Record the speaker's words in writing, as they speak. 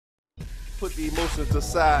put the emotions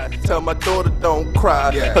aside. Tell my daughter don't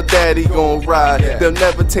cry, her daddy gon' ride. They'll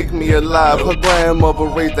never take me alive. Her grandmother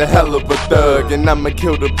raised a hell of a thug, and I'ma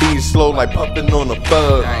kill the beast slow like puffin' on a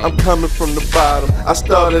bug. I'm coming from the bottom, I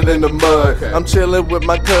started in the mud. I'm chillin' with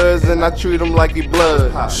my cousin, I treat him like he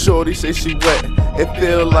blood. Shorty say she wet, it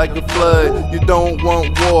feel like a flood. You don't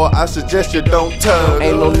want war, I suggest you don't tug.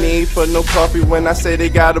 Ain't no need for no coffee when I say they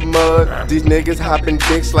got a mud. These niggas hopping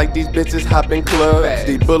dicks like these bitches hopping clubs.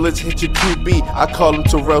 These bullets hit your QB, I call them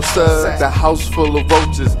Terrell Suggs. The house full of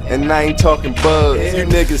roaches, and I ain't talking bugs. You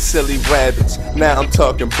niggas silly rabbits, now I'm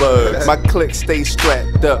talking bugs. My clique stay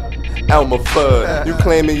strapped up, Elmer Fudd. You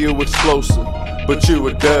claiming you explosive, but you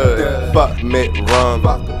a dud. Fuck Mitt Rum,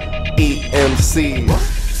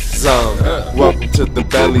 EMCs. Welcome to the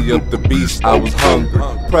belly of the beast, I was hungry.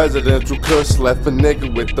 Presidential kush left a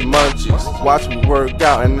nigga with the munchies. Watch me work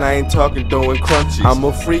out and I ain't talking doing crunchies. I'm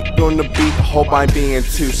a freak on the beat, hope I ain't being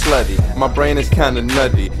too slutty. My brain is kinda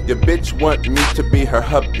nutty, your bitch want me to be her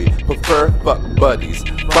hubby. Prefer fuck buddies,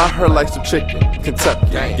 fry her like some chicken,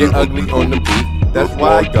 Kentucky. Get ugly on the beat, that's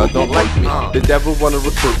why y'all don't like me. The devil wanna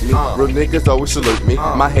recruit me, real niggas always salute me.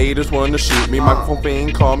 My haters wanna shoot me, microphone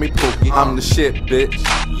fiend call me Pookie. I'm the shit, bitch.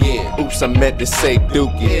 Yeah, oops, I meant to say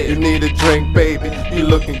dookie. You need a drink, baby, you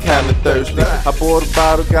looking kinda thirsty. I bought a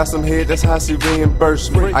bottle, got some head, that's how she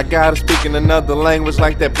reimbursed me. I got her speaking another language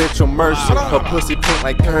like that bitch on Mercy. Her pussy pink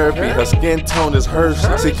like Kirby, her skin tone is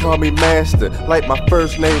Hershey. She call me master, like my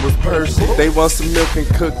first name was Percy. They want some milk and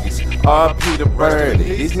cookies, R.P. to Bernie.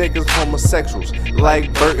 These niggas homosexuals,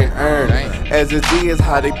 like Bert and Ernie. As it is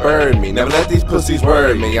how they burn me, never let these pussies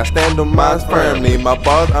worry me. I stand on mine firmly, my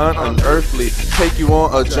bars aren't unearthly. Take you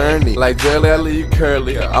on a journey, like Jelly, I leave you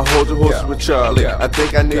curly. I hold the horses with Charlie. I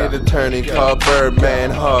think I need an attorney called Birdman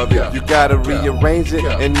Harvey. You gotta rearrange it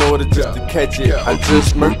in order just to catch it. I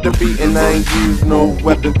just murked the beat and I ain't used no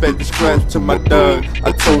weapon. Fed the scratch to my dog,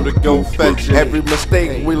 I told her go fetch it. Every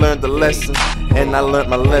mistake we learned the lesson, and I learned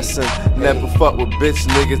my lesson. Never fuck with bitch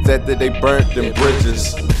niggas after they burnt them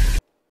bridges.